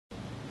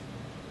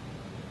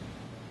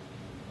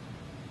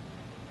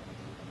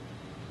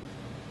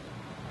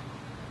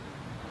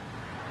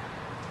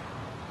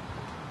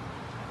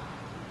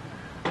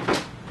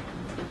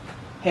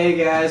Hey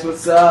guys,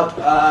 what's up?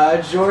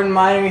 Jordan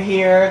Miner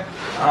here.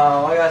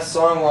 I got a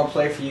song I want to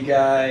play for you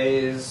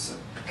guys.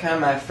 Kind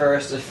of my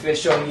first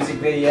official music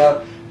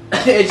video.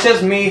 It's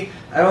just me.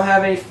 I don't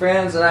have any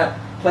friends, and I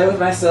play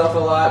with myself a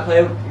lot.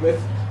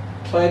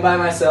 Play by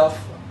myself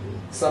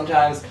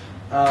sometimes.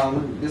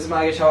 This is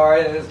my guitar.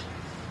 Let's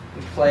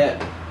play it.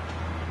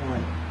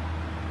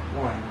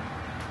 One.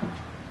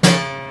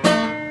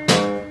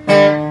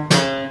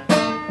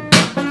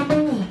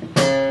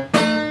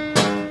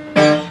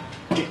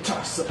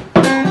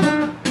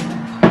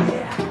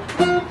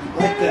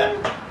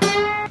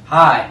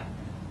 Hi,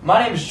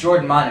 my name is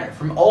Jordan Miner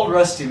from Old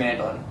Rusty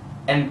Mandolin,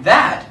 and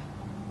that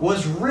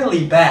was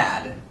really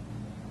bad.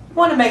 I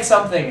want to make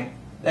something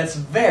that's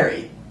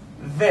very,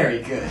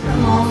 very good.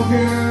 Come on,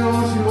 girl,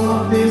 won't you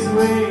walk this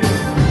way?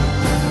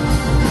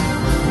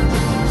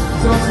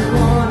 Don't you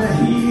wanna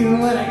hear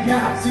what I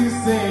got to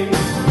say?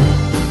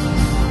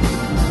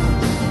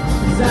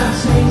 'Cause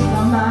I've changed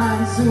my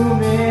mind so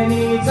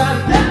many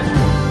times,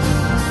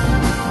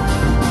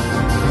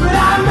 but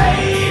I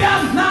made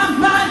up my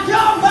mind,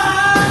 you're mine.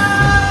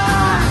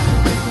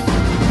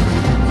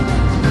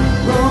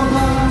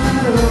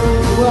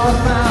 Walk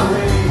my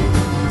way.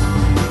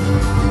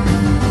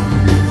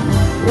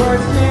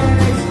 Words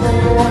can't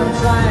explain what I'm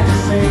trying to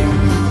say.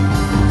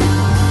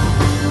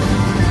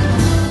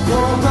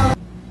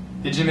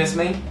 Did you miss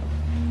me?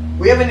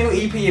 We have a new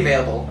EP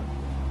available.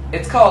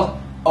 It's called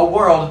A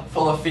World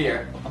Full of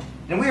Fear.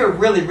 And we are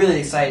really, really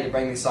excited to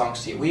bring these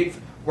songs to you. We've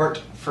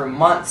worked for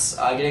months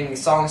getting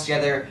these songs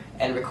together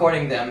and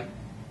recording them.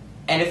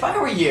 And if I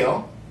were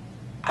you,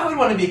 I would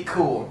want to be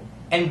cool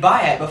and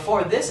buy it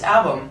before this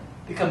album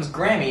becomes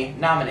Grammy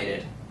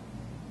nominated.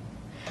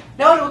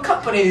 Now, to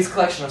accompany these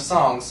collection of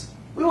songs,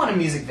 we want a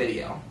music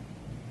video.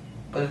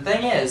 But the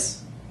thing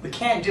is, we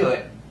can't do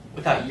it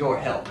without your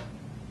help.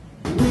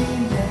 We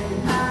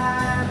may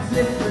have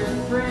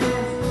different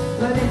friends,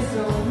 but it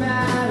don't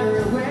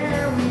matter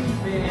where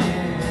we've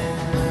been.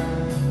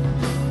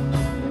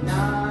 When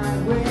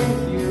I'm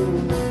with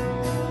you,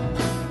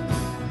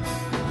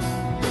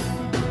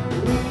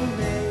 we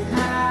may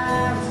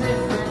have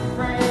different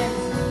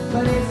friends,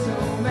 but it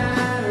don't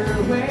matter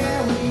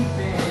where we've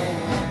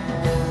been.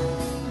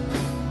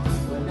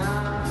 When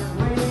I'm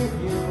with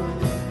you.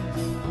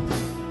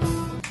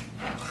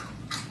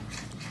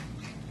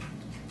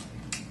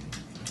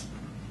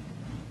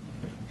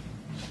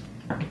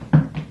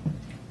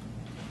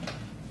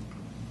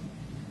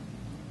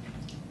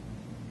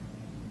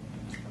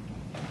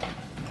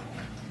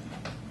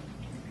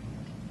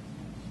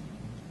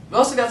 We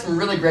also got some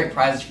really great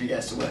prizes for you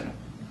guys to win.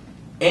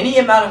 Any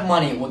amount of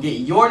money will get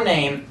your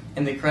name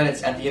in the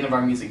credits at the end of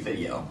our music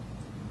video.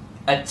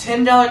 A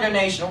 $10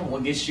 donation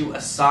will get you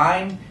a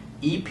signed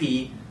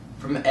EP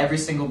from every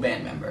single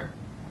band member.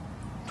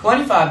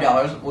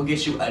 $25 will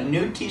get you a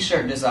new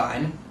t-shirt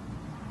design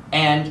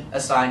and a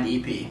signed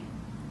EP.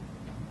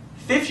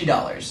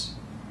 $50,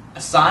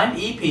 a signed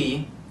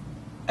EP,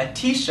 a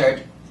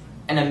t-shirt,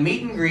 and a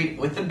meet and greet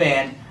with the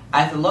band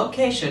at the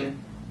location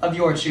of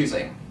your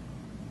choosing.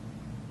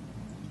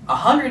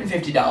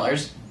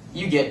 $150,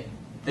 you get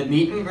the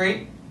meet and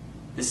greet,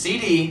 the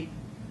CD,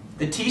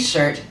 the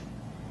t-shirt,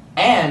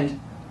 and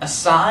a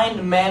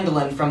signed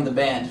mandolin from the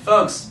band.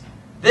 Folks,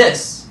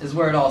 this is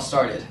where it all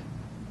started.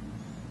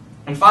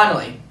 And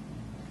finally,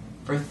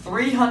 for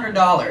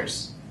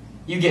 $300,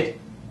 you get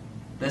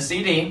the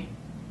CD,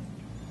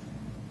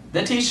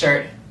 the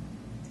t-shirt,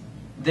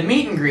 the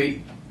meet and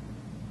greet.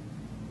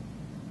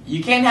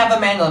 You can't have a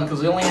mandolin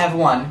because we only have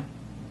one,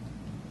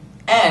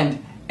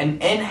 and an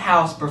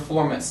in-house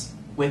performance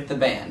with the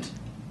band.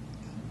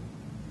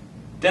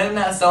 Doesn't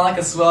that sound like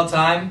a swell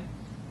time?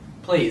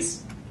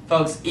 Please,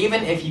 folks,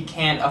 even if you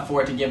can't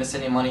afford to give us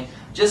any money,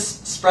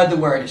 just spread the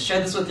word. Share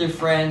this with your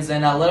friends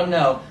and let them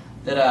know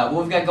that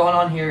what we've got going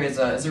on here is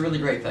a really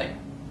great thing.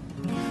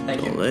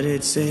 Thank you. Don't let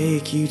it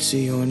take you to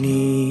your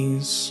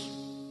knees.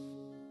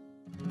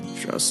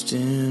 Trust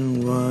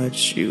in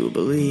what you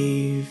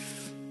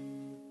believe.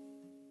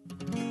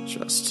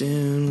 Trust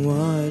in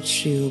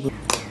what you believe.